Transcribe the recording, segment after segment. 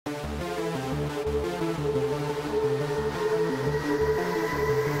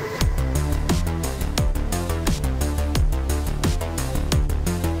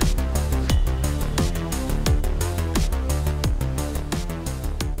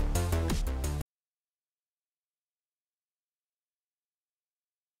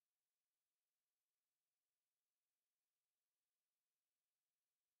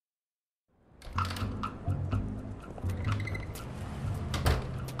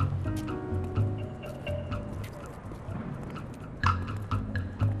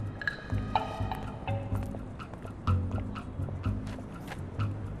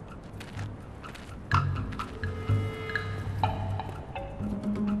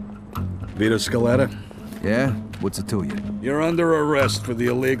Vito Scaletta? Yeah? What's it to you? You're under arrest for the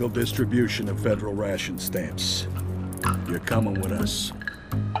illegal distribution of federal ration stamps. You're coming with us.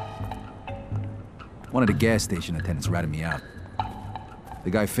 One of the gas station attendants ratted me out.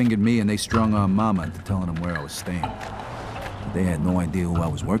 The guy fingered me and they strung on Mama into telling him where I was staying. But they had no idea who I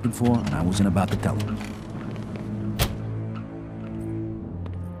was working for, and I wasn't about to tell them.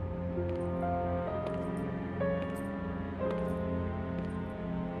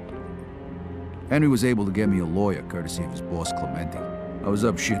 Henry was able to get me a lawyer, courtesy of his boss, Clemente. I was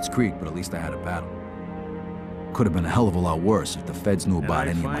up Schitt's Creek, but at least I had a battle. Could have been a hell of a lot worse if the feds knew about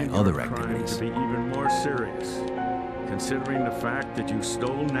any of my other activities. To be even more serious, considering the fact that you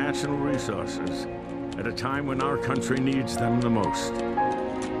stole national resources at a time when our country needs them the most.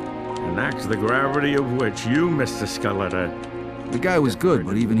 An act the gravity of which you, Mr. Scaletta... The guy was good,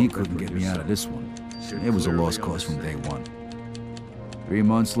 but even he couldn't get me out of this one. It was a lost cause from day one. 3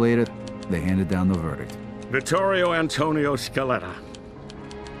 months later, they handed down the verdict. Vittorio Antonio Scaletta,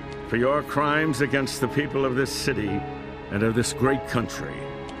 for your crimes against the people of this city and of this great country,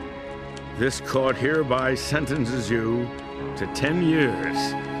 this court hereby sentences you to 10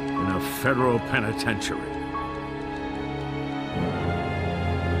 years in a federal penitentiary.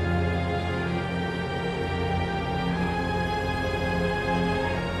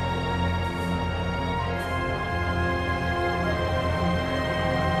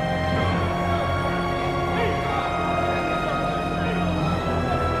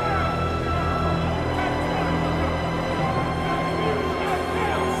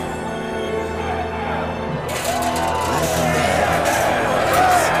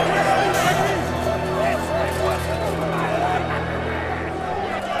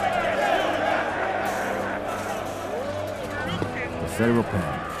 Federal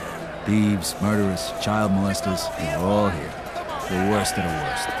pen. Thieves, murderers, child molesters, they're all here. The worst of the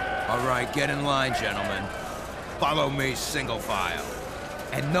worst. All right, get in line, gentlemen. Follow me single file.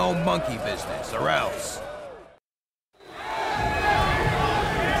 And no monkey business, or else.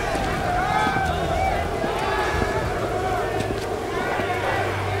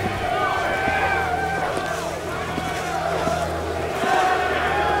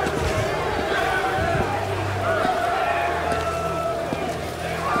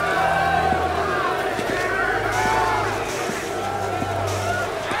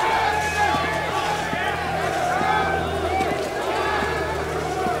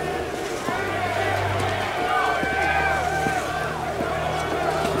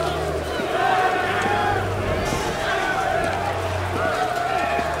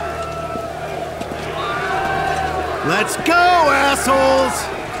 Let's go, assholes!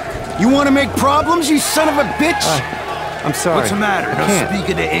 You want to make problems, you son of a bitch? I'm sorry. What's the matter? No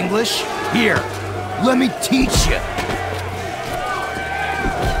speaking to English? Here, let me teach you.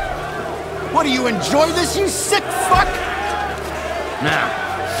 What, do you enjoy this, you sick fuck? Now,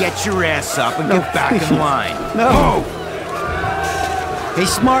 get your ass up and get back in line. No. Hey,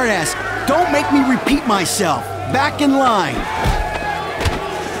 smartass, don't make me repeat myself. Back in line.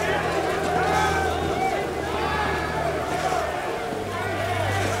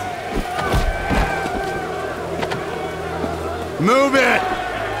 Move it!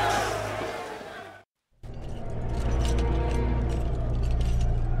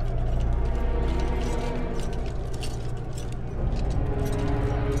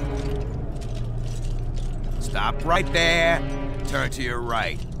 Stop right there. Turn to your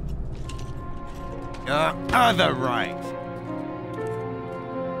right. Your other right.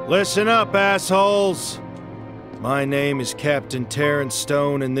 Listen up, assholes. My name is Captain Terrence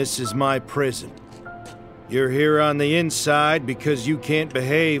Stone, and this is my prison. You're here on the inside because you can't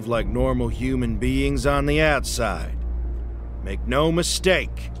behave like normal human beings on the outside. Make no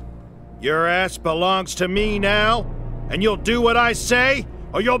mistake. Your ass belongs to me now, and you'll do what I say,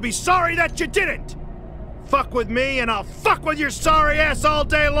 or you'll be sorry that you didn't! Fuck with me, and I'll fuck with your sorry ass all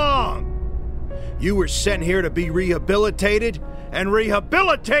day long! You were sent here to be rehabilitated, and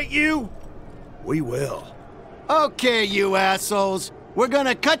rehabilitate you, we will. Okay, you assholes. We're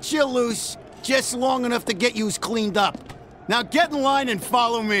gonna cut you loose just long enough to get yous cleaned up. Now get in line and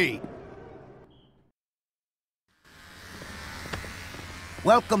follow me.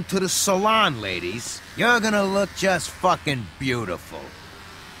 Welcome to the salon, ladies. You're gonna look just fucking beautiful.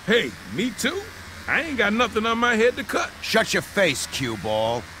 Hey, me too? I ain't got nothing on my head to cut. Shut your face, cue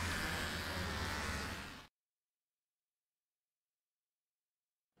ball.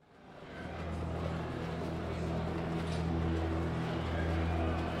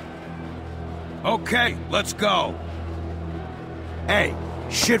 Okay, let's go. Hey,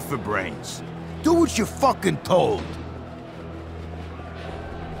 shit for brains. Do what you're fucking told.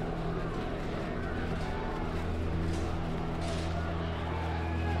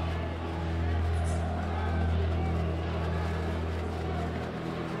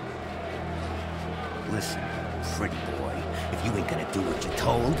 gonna do what you're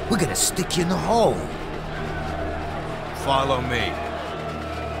told. We're gonna stick you in the hole. Follow me.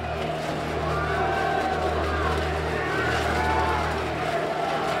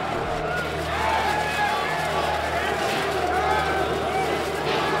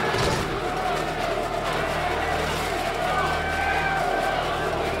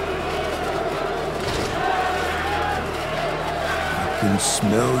 I can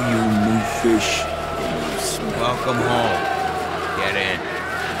smell you, new fish. Welcome home. Get in.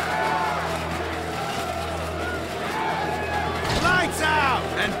 Lights out!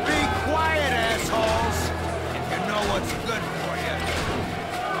 And be quiet, assholes! If you know what's good for you.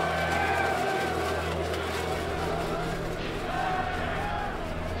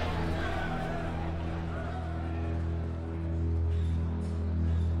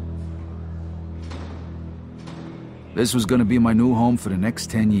 This was gonna be my new home for the next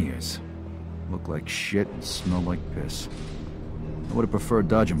 10 years. Looked like shit and smelled like piss. I would have preferred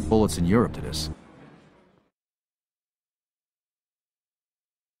dodging bullets in Europe to this.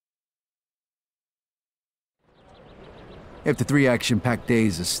 After 3 action-packed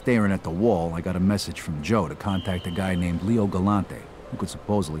days of staring at the wall, I got a message from Joe to contact a guy named Leo Galante, who could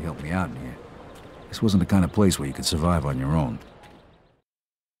supposedly help me out in here. This wasn't the kind of place where you could survive on your own.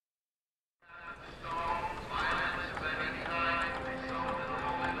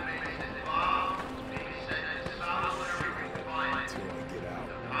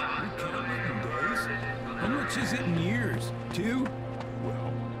 How much is it in years? 2?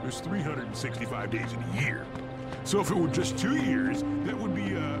 Well, there's 365 days in a year. So if it were just 2 years, that would be,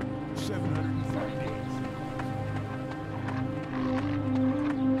 730 days.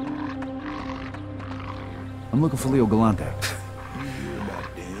 I'm looking for Leo Galante.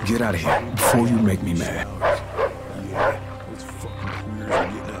 Get out of here before you make me mad. Yeah, those fucking queers are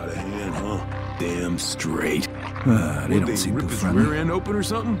getting out of hand, huh? Damn straight. They don't seem too friendly. Rear end open or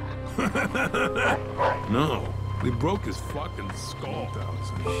something? No, they broke his fucking skull.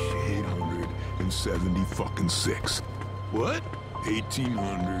 870 fucking 6. What?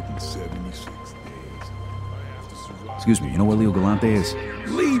 1876 days. I have to survive. Excuse me, you know where Leo Galante is?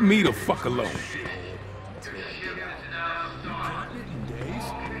 Leave me the fuck alone.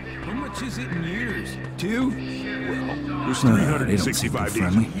 How much is it in years? 2? Well, there's they don't seem too 365 days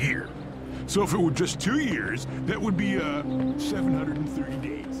friendly. in a year. So if it were just 2 years, that would be 730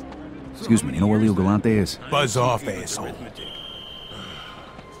 days. Excuse me, you know where Leo Galante is? Buzz off, asshole.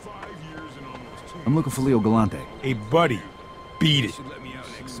 I'm looking for Leo Galante. Hey, buddy. Beat it. Let me out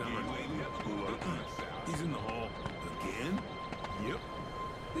next summer. He's in the hall. Again? Yep.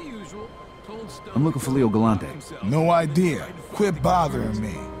 The usual. Told Stone. I'm looking for Leo Galante. No idea. Quit bothering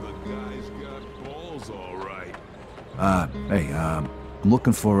me. The guy's got balls, all right. Hey, I'm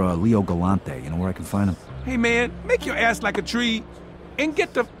looking for Leo Galante. You know where I can find him? Hey, man, make your ass like a tree and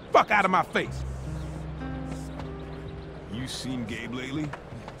get the fuck out of my face. You seen Gabe lately?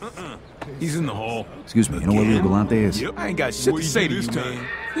 He's in the hall. Excuse me, you know where Leo Galante is? Yep. I ain't got shit to say to you, man.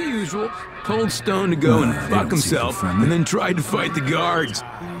 The usual. Told Stone to go and they fuck don't seem himself, too friendly. and then tried to fight the guards.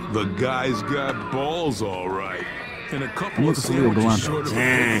 The guy's got balls, all right. And a couple I'm of looking for Leo sandwiches Galante. short of a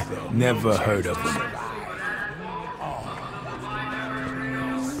though. Never heard of him.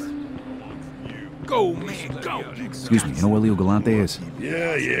 Go, man, go. Excuse me, you know where Leo Galante is?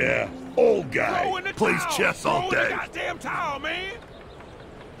 Yeah. Old guy. Throw in the Plays towel. chess all Throw in day. the goddamn towel, man.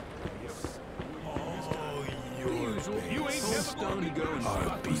 You ain't never Stone to go and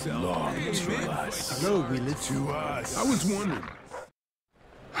fuck himself. Hey, man. Hello, Willie. To us. I was wondering.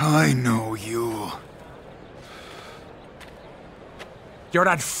 I know you. You're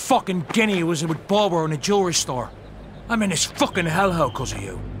that fucking guinea who was with Barbara in a jewelry store. I'm in this fucking hellhole because of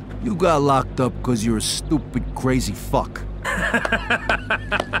you. You got locked up because you're a stupid, crazy fuck.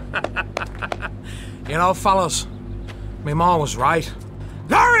 You know, fellas, my mom was right.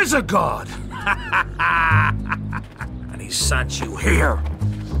 There is a God! And he sent you here,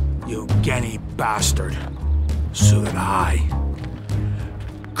 you guinea bastard, so that I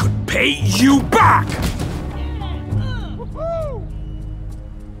could pay you back!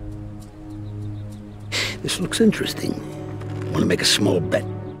 This looks interesting. Want to make a small bet?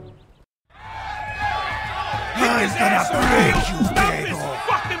 I'm gonna break you, big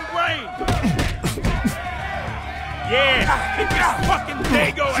fucking brain! Yeah, hit this fucking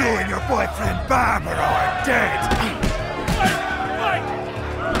dago ass! You and your boyfriend Barbara are dead.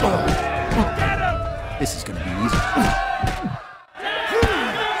 Get him! This is gonna be easy.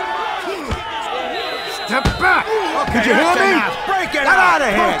 Step back! Did you hear me? Break it Get out of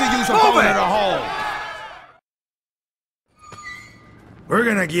here! Both of yous are Move going it! in a hole. We're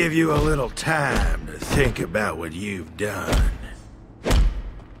gonna give you a little time to think about what you've done.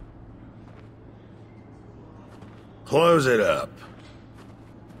 Close it up.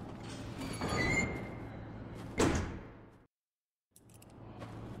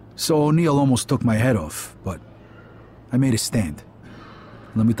 So O'Neill almost took my head off, but I made a stand.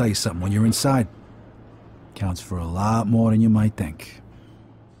 Let me tell you something, when you're inside, counts for a lot more than you might think.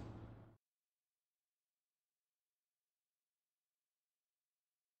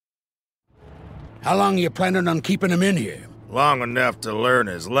 How long are you planning on keeping him in here? Long enough to learn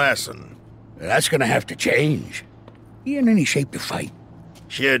his lesson. That's gonna have to change. He in any shape to fight?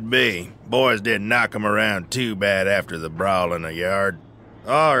 Should be. Boys didn't knock him around too bad after the brawl in the yard.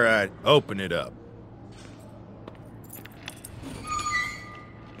 All right, open it up.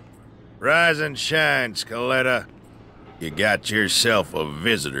 Rise and shine, Scaletta. You got yourself a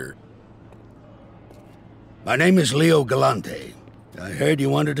visitor. My name is Leo Galante. I heard you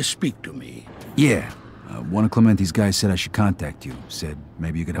wanted to speak to me. Yeah, one of Clemente's guys said I should contact you. Said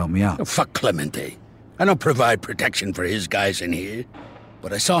maybe you could help me out. Oh, fuck Clemente. I don't provide protection for his guys in here.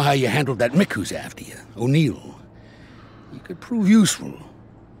 But I saw how you handled that Mick who's after you, O'Neill. You could prove useful.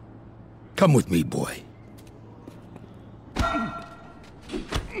 Come with me, boy.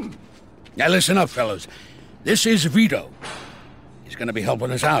 Now listen up, fellas. This is Vito. He's gonna be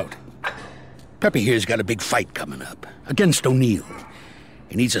helping us out. Pepe here's got a big fight coming up, against O'Neill.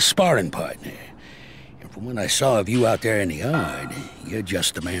 He needs a sparring partner. And from what I saw of you out there in the yard, you're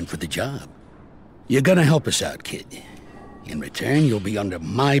just the man for the job. You're gonna help us out, kid. In return, you'll be under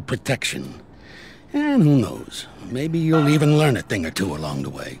my protection. And who knows, maybe you'll even learn a thing or two along the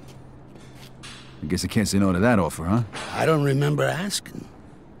way. I guess I can't say no to that offer, huh? I don't remember asking.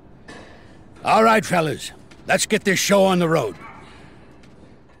 All right, fellas, let's get this show on the road.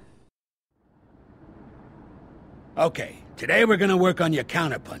 Okay, today we're gonna work on your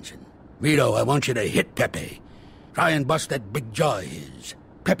counterpunching. Vito, I want you to hit Pepe. Try and bust that big jaw of his.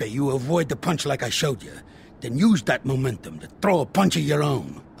 Pepe, you avoid the punch like I showed you. Then use that momentum to throw a punch of your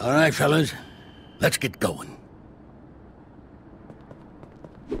own. All right, fellas, let's get going.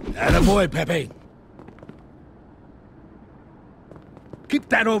 Attaboy, Pepe. Keep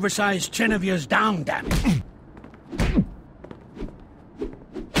that oversized chin of yours down, damn it.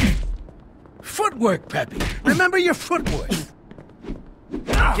 Footwork, Pepe. Remember your footwork.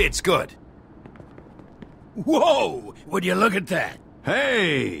 Kid's good. Whoa! Would you look at that?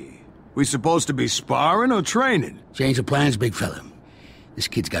 Hey! We supposed to be sparring or training? Change of plans, big fella. This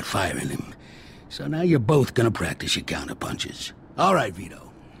kid's got fire in him. So now you're both gonna practice your counterpunches. All right,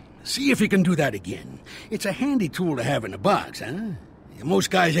 Vito. See if you can do that again. It's a handy tool to have in the box, huh?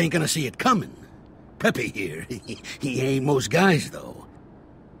 Most guys ain't gonna see it coming. Pepe here, he ain't most guys, though.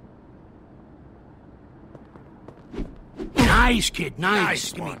 Nice, kid,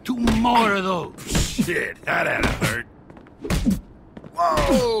 nice. Give me 2 more of those. Shit, that had to hurt.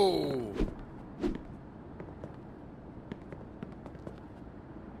 Whoa!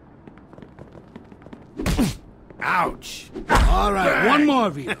 Ouch! All right, one more,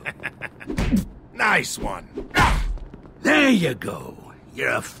 Vito. Nice one. There you go. You're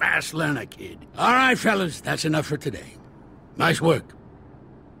a fast learner, kid. All right, fellas, that's enough for today. Nice work.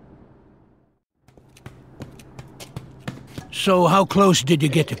 So how close did you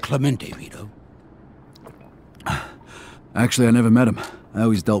get to Clemente, Vito? Actually, I never met him. I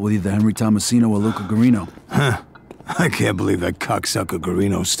always dealt with either Henry Tomasino or Luca Guarino. Huh. I can't believe that cocksucker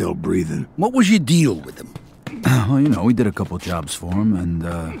Guarino's still breathing. What was your deal with him? Well, you know, we did a couple jobs for him,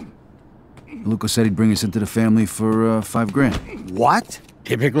 and, Luca said he'd bring us into the family for, $5,000. What?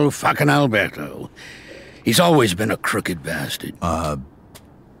 Typical fucking Alberto. He's always been a crooked bastard.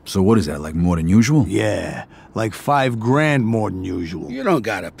 So what is that, like more than usual? Yeah, like $5,000 more than usual. You don't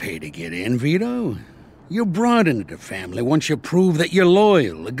gotta pay to get in, Vito. You're brought into the family once you prove that you're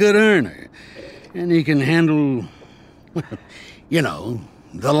loyal, a good earner, and you can handle, you know,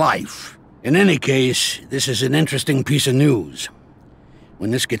 the life. In any case, this is an interesting piece of news.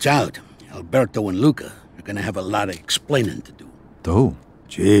 When this gets out, Alberto and Luca are gonna have a lot of explaining to do. To who?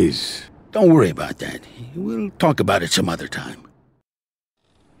 Jeez. Don't worry about that. We'll talk about it some other time.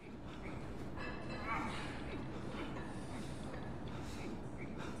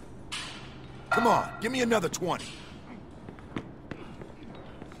 Come on, give me another 20.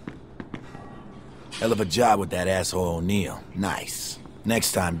 Hell of a job with that asshole O'Neill. Nice.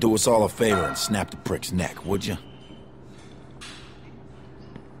 Next time, do us all a favor and snap the prick's neck, would you?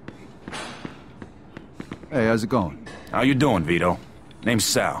 Hey, how's it going? How you doing, Vito? Name's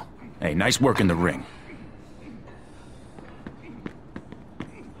Sal. Hey, nice work in the ring.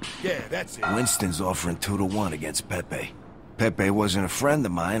 Yeah, that's it. Winston's offering 2-1 against Pepe. Pepe wasn't a friend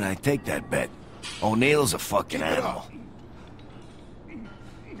of mine, I take that bet. O'Neill's a fucking animal.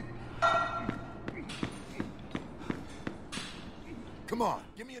 Come on,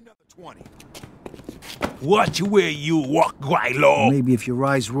 give me another 20. Watch where you walk, Guaylo. Maybe if your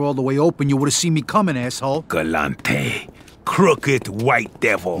eyes were all the way open, you would have seen me coming, asshole. Galante. Crooked white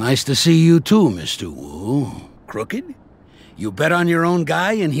devil. Nice to see you too, Mr. Wu. Crooked? You bet on your own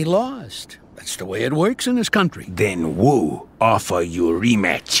guy and he lost. That's the way it works in this country. Then Wu offer you a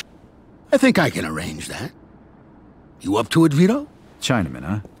rematch. I think I can arrange that. You up to it, Vito? Chinaman,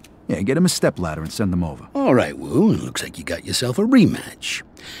 huh? Yeah, get him a stepladder and send him over. All right, Wu. It looks like you got yourself a rematch.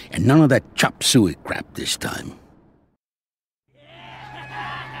 And none of that chop suey crap this time.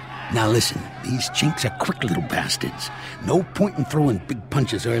 Now listen, these chinks are quick little bastards. No point in throwing big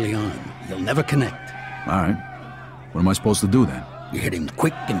punches early on. You'll never connect. All right. What am I supposed to do then? You hit him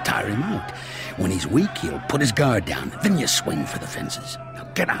quick and tire him out. When he's weak, he'll put his guard down. Then you swing for the fences. Now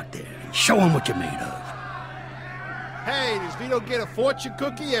get out there and show him what you're made of. Hey, does Vito get a fortune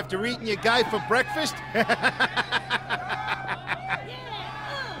cookie after eating your guy for breakfast?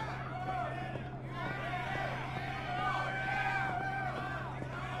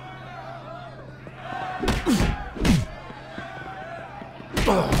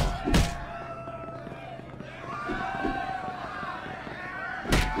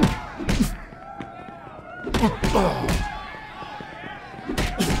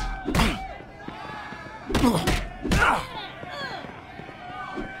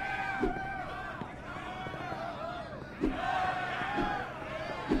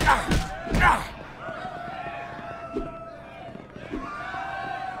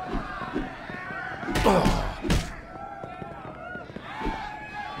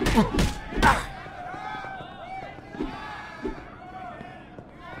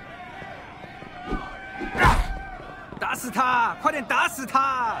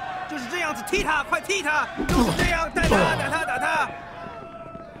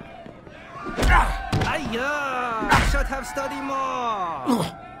 Should have studied more.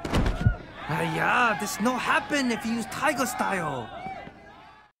 This no happen if you use tiger style.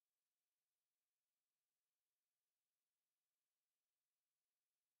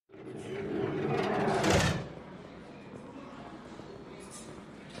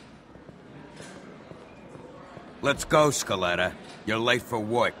 Let's go, Scaletta. You're late for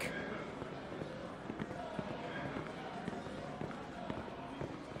work.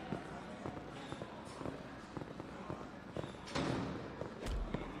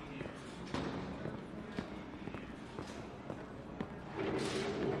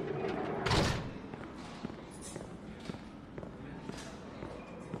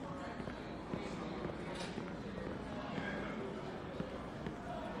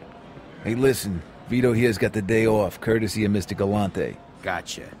 Hey, listen. Vito here's got the day off, courtesy of Mr. Galante.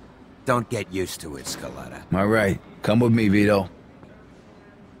 Gotcha. Don't get used to it, Scaletta. All right. Come with me, Vito.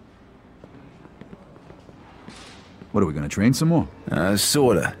 What, are we gonna train some more?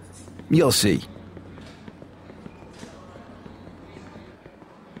 Sorta. You'll see.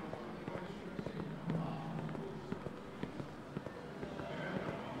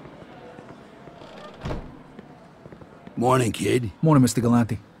 Morning, kid. Morning, Mr.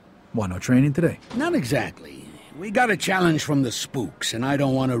 Galante. What, no training today? Not exactly. We got a challenge from the spooks, and I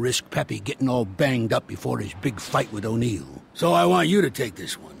don't want to risk Peppy getting all banged up before his big fight with O'Neill. So I want you to take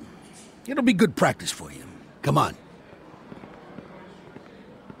this one. It'll be good practice for you. Come on.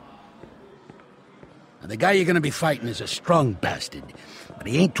 Now, the guy you're gonna be fighting is a strong bastard, but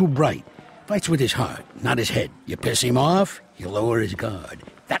he ain't too bright. Fights with his heart, not his head. You piss him off, you lower his guard.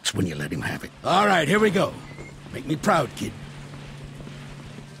 That's when you let him have it. All right, here we go. Make me proud, kid.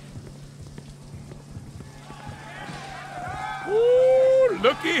 Ooh,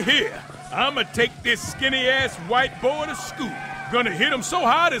 looky here. I'ma take this skinny-ass white boy to school. Gonna hit him so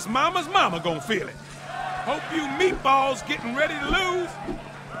hard his mama's mama gonna feel it. Hope you meatballs getting ready to lose.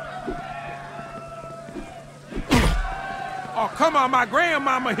 Oh, come on, my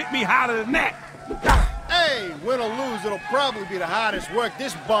grandmama hit me harder than that. Hey, win or lose, it'll probably be the hardest work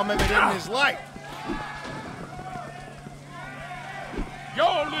this bum ever did in his life.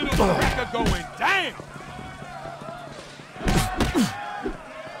 Your little cracker going down.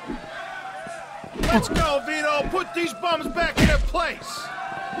 Let's go, Vito. Put these bums back in their place.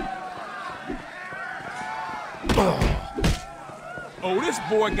 Oh, this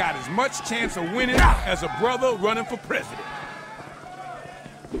boy got as much chance of winning as a brother running for president.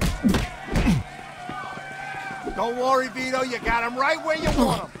 Don't worry, Vito. You got him right where you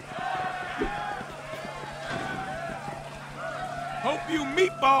want him. Hope you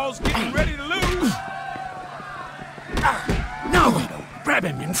meatballs getting ready to lose. Now, Vito, grab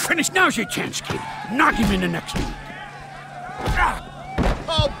him and finish. Now's your chance, kid. Knock him in the next one.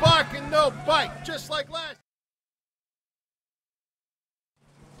 All bark and no bite, just like last.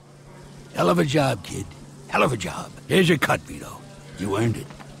 Hell of a job, kid. Hell of a job. Here's your cut, Vito. You earned it.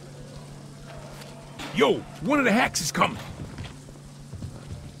 Yo, one of the hacks is coming.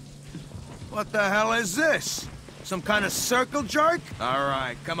 What the hell is this? Some kind of circle jerk? All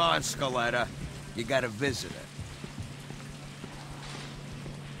right, come on, Scaletta. You got a visitor.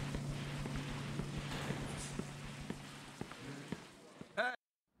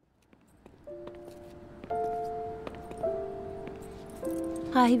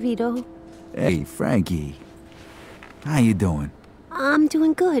 Hi, Vito. Hey, Frankie. How you doing? I'm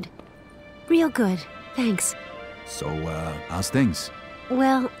doing good. Real good, thanks. So, how's things?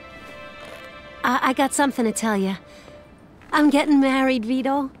 Well, I got something to tell you. I'm getting married,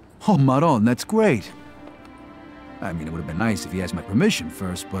 Vito. Oh, Maron, that's great. I mean, it would have been nice if you asked my permission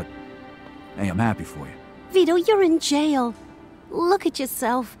first, but... Hey, I'm happy for you. Vito, you're in jail. Look at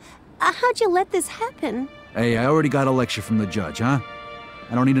yourself. How'd you let this happen? Hey, I already got a lecture from the judge, huh?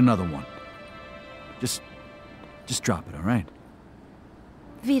 I don't need another one. Just drop it, all right?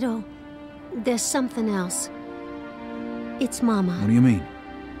 Vito, there's something else. It's Mama. What do you mean?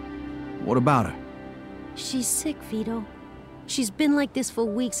 What about her? She's sick, Vito. She's been like this for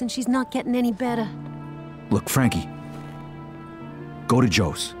weeks and she's not getting any better. Look, Frankie. Go to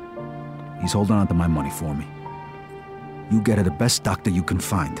Joe's. He's holding on to my money for me. You get her the best doctor you can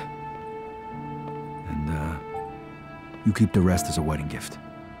find. And, you keep the rest as a wedding gift.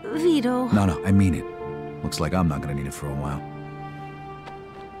 Vito... No, I mean it. Looks like I'm not gonna need it for a while.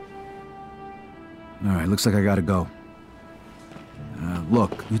 Alright, looks like I gotta go.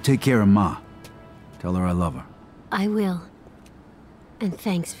 Look, you take care of Ma. Tell her I love her. I will. And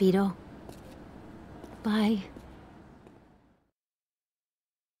thanks, Vito. Bye.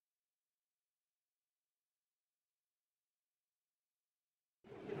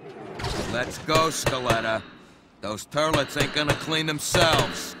 Let's go, Scaletta. Those turlets ain't gonna clean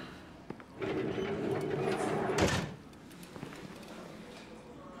themselves.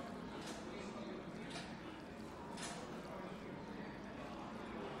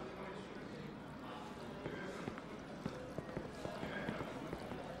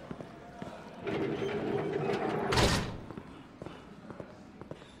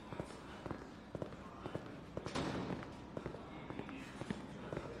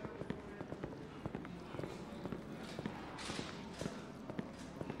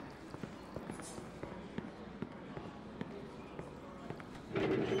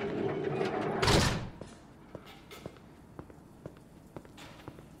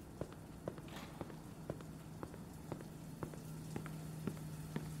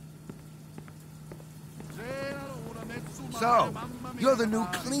 So, you're the new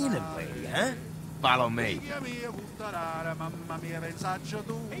cleaning lady, huh? Follow me. Hey,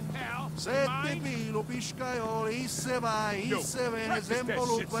 pal.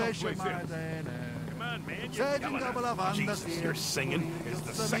 Come on, man. Jesus, you're singing is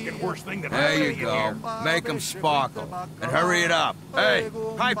the second worst thing that There happened you go. here. Make them sparkle. And hurry it up. Hey,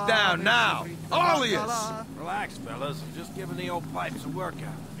 pipe down now. All of yous. Relax, fellas. I'm just giving the old pipes a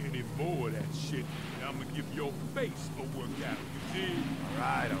workout. Any more of that shit, I'm gonna give your face a workout, you dig?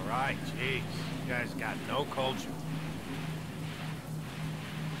 All right. Jeez. You guys got no culture.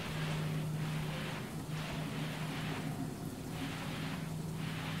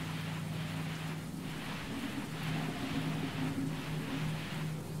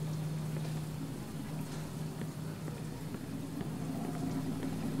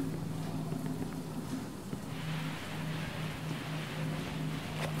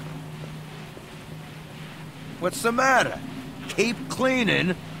 What's the matter? Keep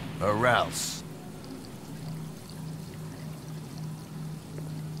cleaning, or else.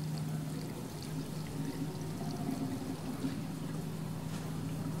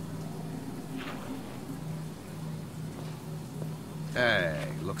 Hey,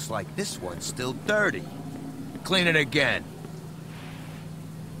 looks like this one's still dirty. Clean it again.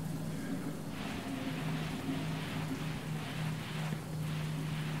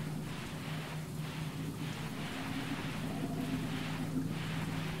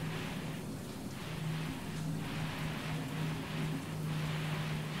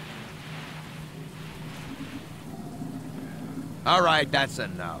 All right, that's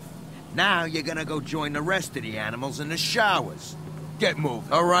enough. Now you're gonna go join the rest of the animals in the showers. Get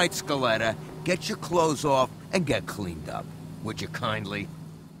moving. All right, Scaletta, get your clothes off and get cleaned up. Would you kindly?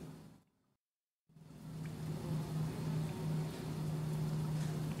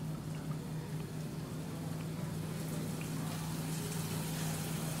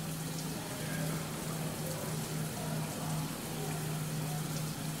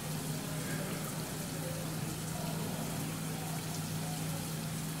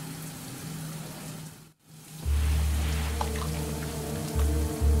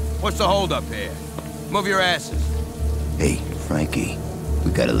 What's the holdup here? Move your asses. Hey, Frankie, we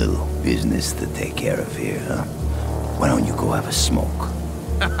got a little business to take care of here, huh? Why don't you go have a smoke?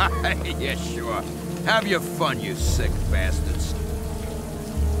 Yeah, sure. Have your fun, you sick bastards.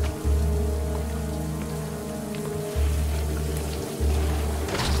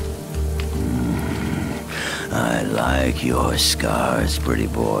 I like your scars, pretty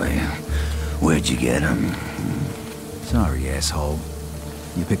boy. Where'd you get them? Sorry, asshole.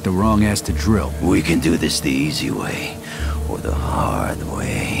 You picked the wrong ass to drill. We can do this the easy way, or the hard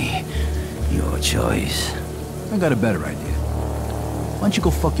way. Your choice. I got a better idea. Why don't you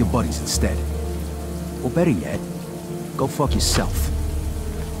go fuck your buddies instead? Or better yet, go fuck yourself.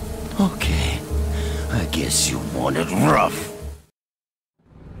 Okay. I guess you want it rough.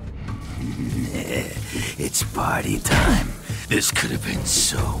 It's party time. This could have been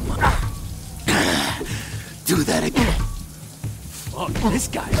so much. Do that again. Oh, this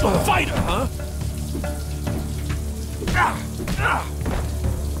guy's a fighter, huh?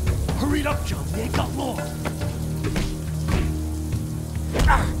 Hurry it up, John. We ain't got long.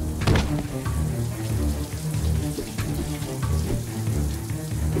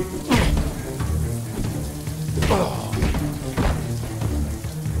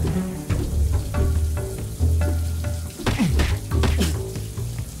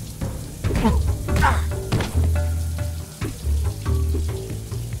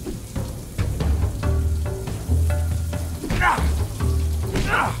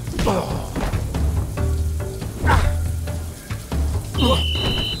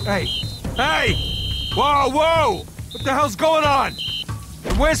 Hey! Hey! Whoa, whoa! What the hell's going on?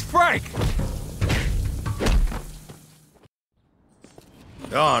 And where's Frank?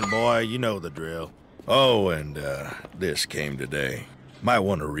 Go on, boy, you know the drill. Oh, and, this came today. Might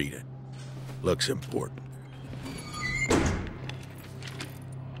want to read it. Looks important.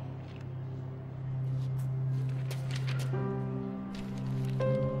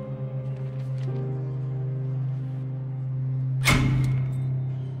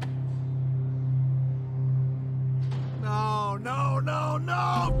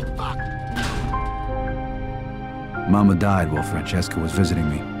 Mama died while Francesca was visiting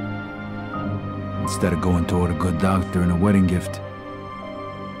me. Instead of going toward a good doctor and a wedding gift,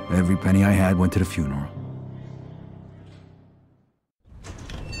 every penny I had went to the funeral.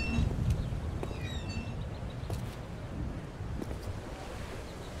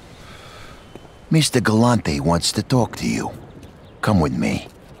 Mr. Galante wants to talk to you. Come with me.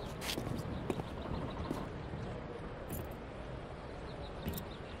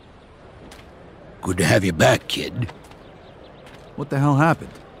 Good to have you back, kid. What the hell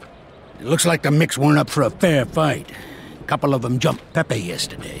happened? It looks like the Micks weren't up for a fair fight. A couple of them jumped Pepe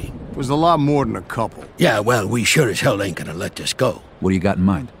yesterday. It was a lot more than a couple. Yeah, well, we sure as hell ain't gonna let this go. What do you got in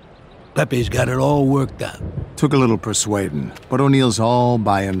mind? Pepe's got it all worked out. Took a little persuading, but O'Neill's all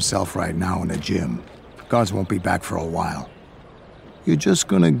by himself right now in the gym. Guards won't be back for a while. You're just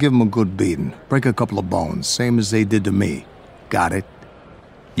gonna give him a good beating. Break a couple of bones, same as they did to me. Got it?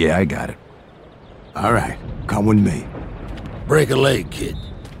 Yeah, I got it. All right, come with me. Break a leg, kid.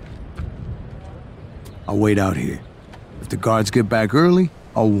 I'll wait out here. If the guards get back early,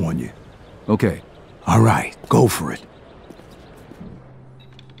 I'll warn you. Okay. All right, go for it.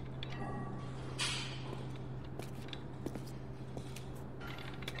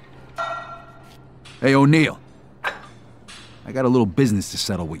 Hey, O'Neill. I got a little business to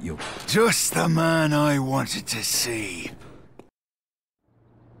settle with you. Just the man I wanted to see.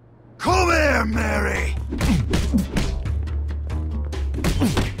 Come here, Mary!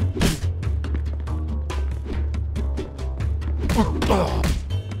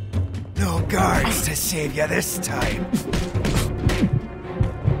 No guards to save you this time.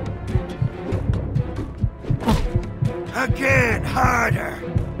 Again, harder.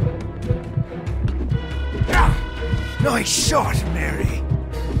 Nice shot, Mary.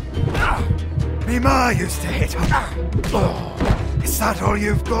 Me ma used to hit her. Is that all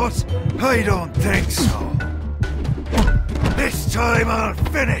you've got? I don't think so. This time I'll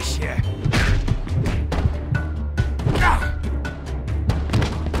finish you.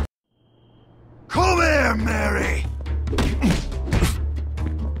 Come here, Mary!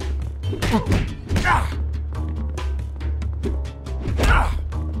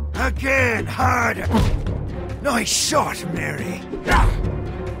 Again, harder. Nice shot, Mary.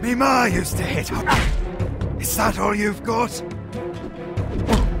 Me ma used to hit her. Is that all you've got?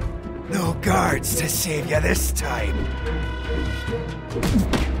 No guards to save you this time.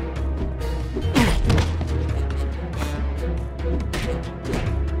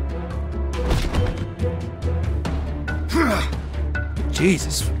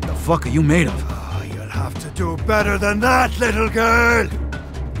 Jesus, what the fuck are you made of? Oh, you'll have to do better than that, little girl!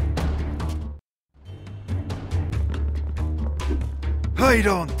 I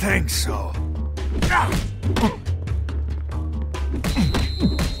don't think so.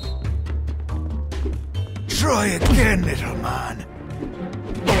 Try again, little man.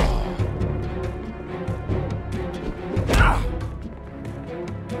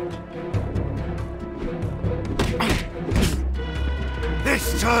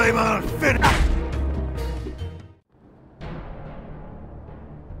 This time I'll finish.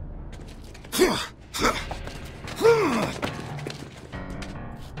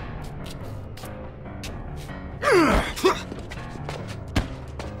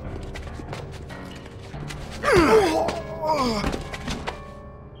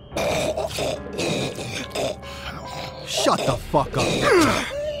 Shut the fuck up.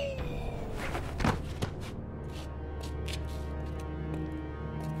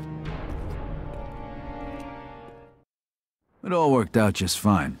 It all worked out just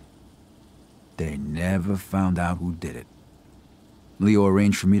fine. They never found out who did it. Leo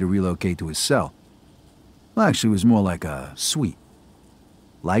arranged for me to relocate to his cell. Well, actually, it was more like a suite.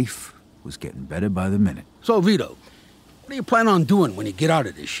 Life was getting better by the minute. So, Vito, what do you plan on doing when you get out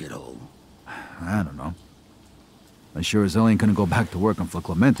of this shithole? I don't know. I sure as hell ain't gonna go back to working for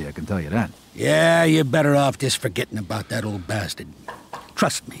Clemente, I can tell you that. Yeah, you're better off just forgetting about that old bastard.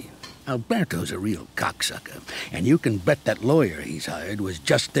 Trust me, Alberto's a real cocksucker, and you can bet that lawyer he's hired was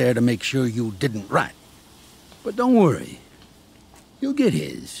just there to make sure you didn't rat. But don't worry, you'll get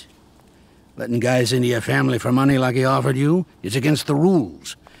his. Letting guys into your family for money like he offered you is against the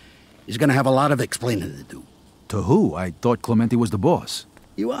rules. He's gonna have a lot of explaining to do. To who? I thought Clemente was the boss.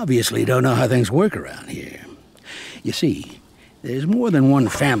 You obviously don't know how things work around here. You see, there's more than one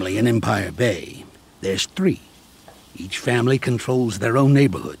family in Empire Bay. There's 3. Each family controls their own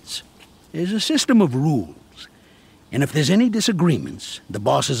neighborhoods. There's a system of rules. And if there's any disagreements, the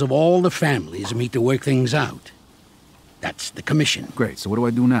bosses of all the families meet to work things out. That's the commission. Great, so what do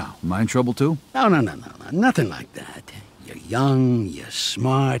I do now? Am I in trouble too? No, nothing like that. You're young, you're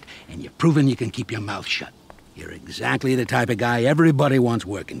smart, and you've proven you can keep your mouth shut. You're exactly the type of guy everybody wants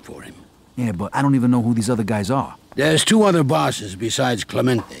working for him. Yeah, but I don't even know who these other guys are. There's 2 other bosses besides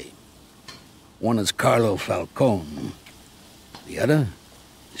Clemente. One is Carlo Falcone. The other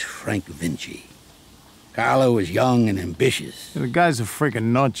is Frank Vinci. Carlo is young and ambitious. The guy's a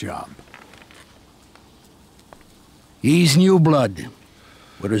freaking nut job. He's new blood,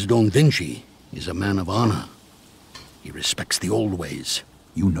 whereas Don Vinci is a man of honor. He respects the old ways.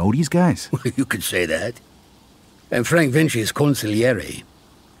 You know these guys? You could say that. And Frank Vinci is consigliere.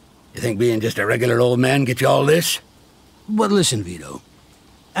 You think being just a regular old man gets you all this? But listen, Vito.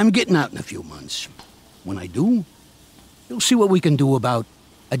 I'm getting out in a few months. When I do, you'll see what we can do about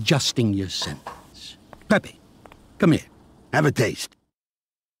adjusting your sentence. Pepe, come here. Have a taste.